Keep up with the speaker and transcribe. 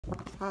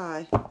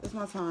Hi, it's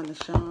my time to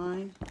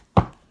shine.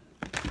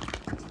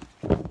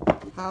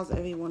 How's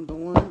everyone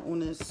doing on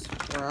this,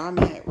 where I'm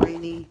at,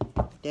 rainy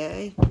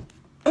day?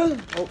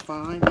 Hope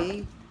fine,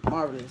 me,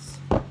 marvelous.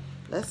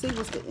 Let's see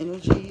what's the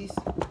energies.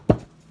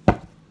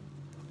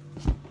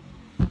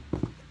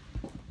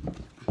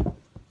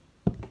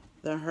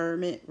 The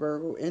Hermit,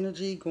 Virgo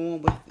energy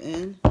going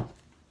within.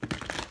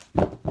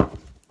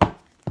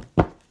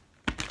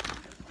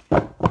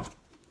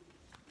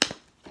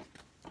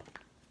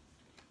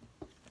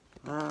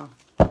 Wow,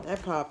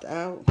 that popped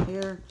out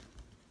here.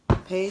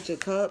 Page of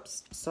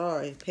Cups.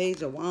 Sorry,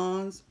 Page of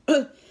Wands.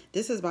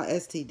 This is my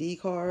STD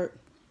card.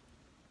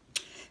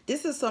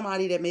 This is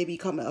somebody that may be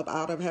coming up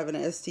out of having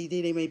an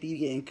STD. They may be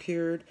getting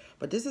cured.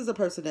 But this is a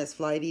person that's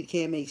flighty.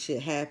 Can't make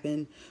shit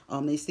happen.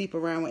 They sleep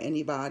around with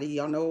anybody.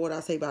 Y'all know what I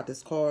say about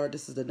this card.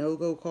 This is the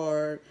NOGO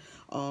card.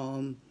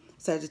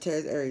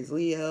 Sagittarius, Aries,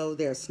 Leo.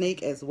 They're a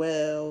snake as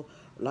well.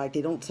 Like,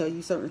 they don't tell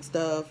you certain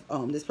stuff.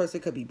 This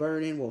person could be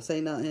burning, won't say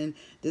nothing.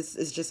 This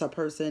is just a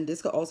person.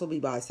 This could also be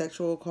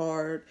bisexual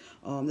card.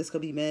 This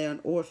could be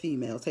man or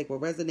female. Take what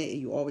resonates,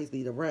 and you always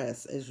leave the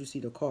rest as you see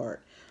the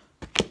card.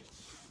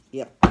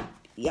 Yep.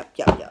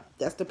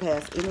 That's the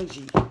past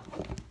energy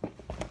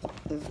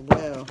as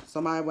well.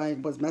 Somebody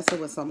was messing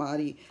with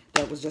somebody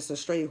that was just a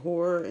straight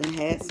whore and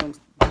had some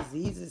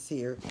diseases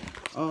here.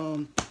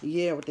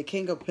 Yeah, with the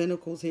King of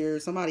Pentacles here,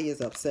 somebody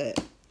is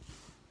upset.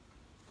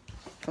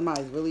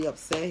 Somebody's really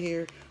upset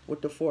here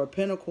with the Four of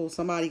Pentacles.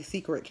 Somebody's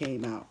secret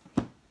came out.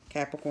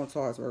 Capricorn,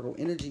 Taurus, Virgo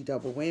energy,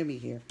 double whammy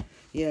here.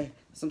 Yeah,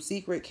 some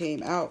secret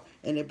came out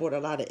and it brought a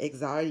lot of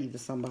anxiety to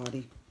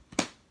somebody.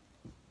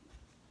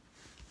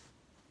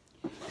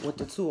 With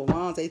the Two of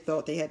Wands, they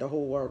thought they had the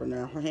whole world in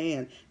their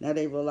hand. Now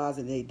they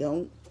realizing they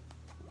don't.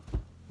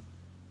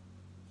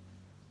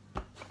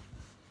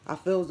 I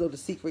feel as though the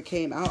secret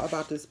came out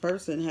about this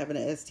person having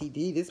an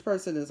STD. This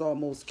person is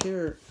almost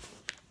cured.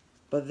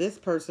 But this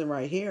person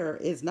right here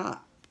is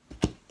not.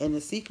 And the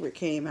secret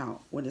came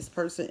out when this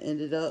person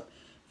ended up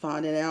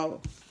finding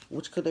out,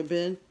 which could have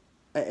been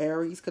an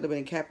Aries, could have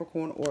been a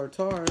Capricorn or a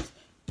Taurus,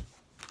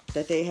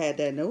 that they had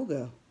that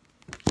NOGO.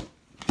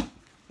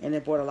 And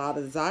it brought a lot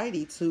of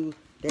anxiety to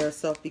their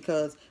self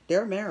because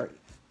they're married.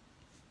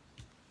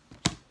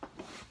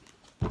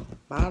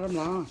 Bottom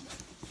line,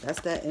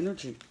 that's that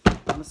energy. I'm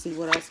going to see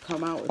what else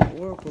come out with the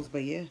oracles,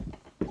 but yeah.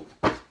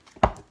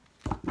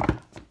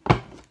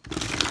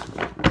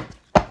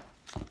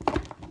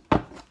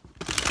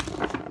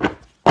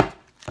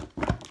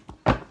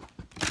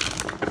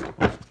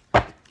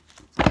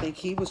 I think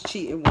he was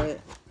cheating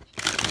with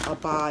a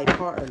bi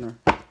partner,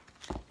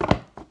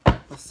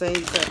 a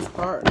same-sex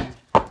partner,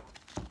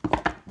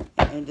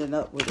 and ended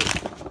up with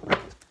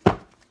it.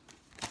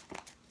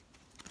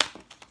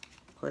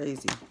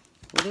 Crazy.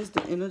 What is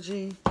the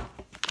energy?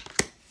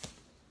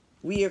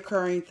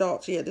 Reoccurring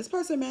thoughts. Yeah, this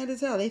person mad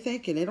as hell. They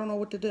thinking. They don't know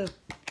what to do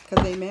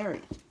because they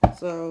married.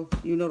 So,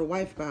 you know the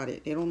wife got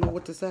it. They don't know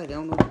what to say. They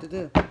don't know what to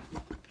do.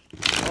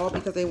 All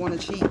because they want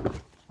to cheat.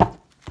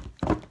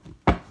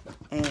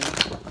 And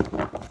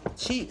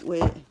cheat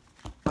with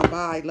a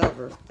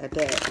bi-lover at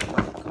that.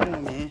 Like, come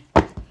on, man.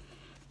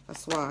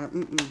 That's why, I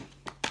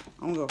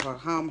don't know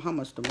how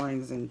much the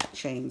rings and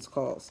chains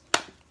cost.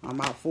 I'm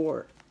out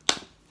for it.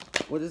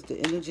 What is the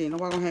energy?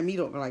 Nobody gonna have me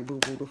look like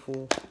boo-boo the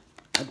fool.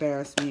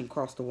 Embarrass me and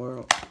cross the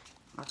world.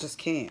 I just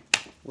can't.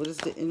 What is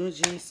the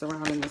energy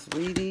surrounding this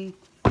reading?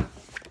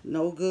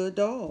 No good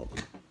dog.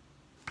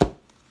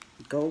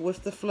 Go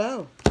with the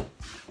flow.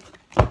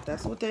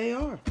 That's what they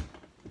are.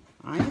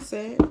 I ain't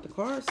said it. The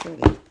card said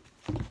it.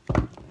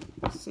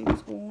 Let's see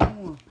what's going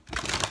on.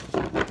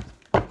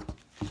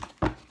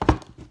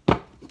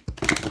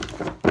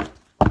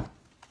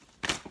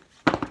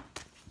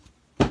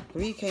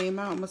 Three came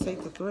out. I'm gonna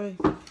take the three.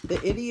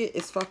 The idiot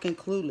is fucking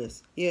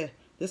clueless. Yeah,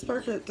 this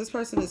person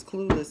is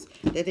clueless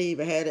that they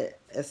even had a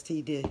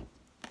STD.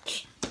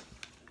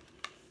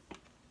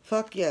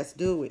 Fuck yes,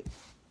 do it.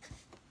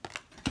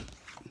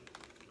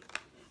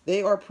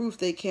 They are proof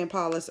they can't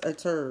polish a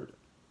turd.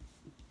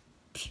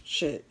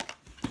 Shit.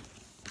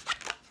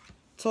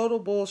 Total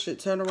bullshit.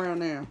 Turn around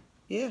now.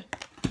 Yeah.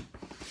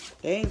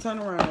 They ain't turn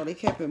around though. They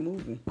kept it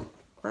moving.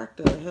 Crack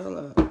the hell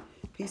up.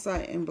 Peace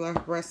out and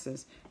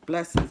blessings.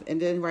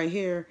 And then right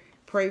here,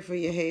 pray for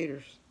your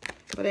haters.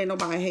 But ain't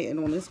nobody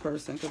hating on this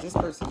person because this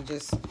person is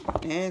just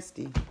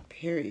nasty.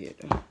 Period.